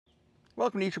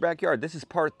Welcome to Eat Your Backyard. This is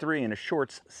part 3 in a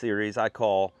shorts series I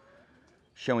call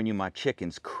Showing You My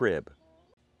Chicken's Crib.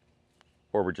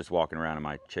 Or we're just walking around in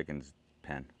my chicken's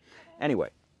pen. Anyway,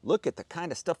 look at the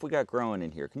kind of stuff we got growing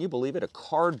in here. Can you believe it? A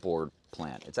cardboard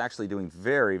plant. It's actually doing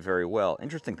very, very well.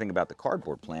 Interesting thing about the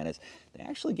cardboard plant is they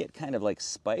actually get kind of like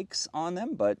spikes on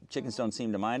them, but chickens don't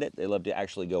seem to mind it. They love to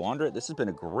actually go under it. This has been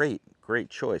a great, great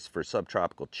choice for a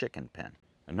subtropical chicken pen.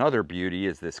 Another beauty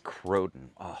is this Croton.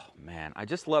 Oh man, I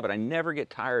just love it. I never get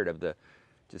tired of the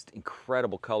just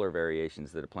incredible color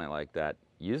variations that a plant like that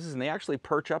uses, and they actually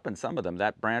perch up in some of them.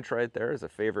 That branch right there is a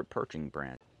favorite perching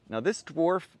branch. Now this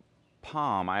dwarf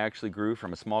palm I actually grew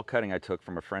from a small cutting I took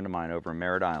from a friend of mine over in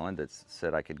Merritt Island that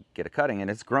said I could get a cutting,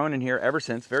 and it's grown in here ever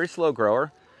since. Very slow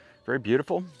grower, very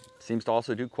beautiful. Seems to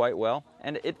also do quite well,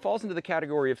 and it falls into the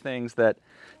category of things that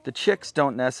the chicks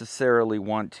don't necessarily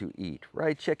want to eat,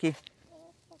 right, Chickie?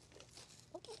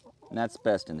 And that's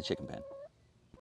best in the chicken pen.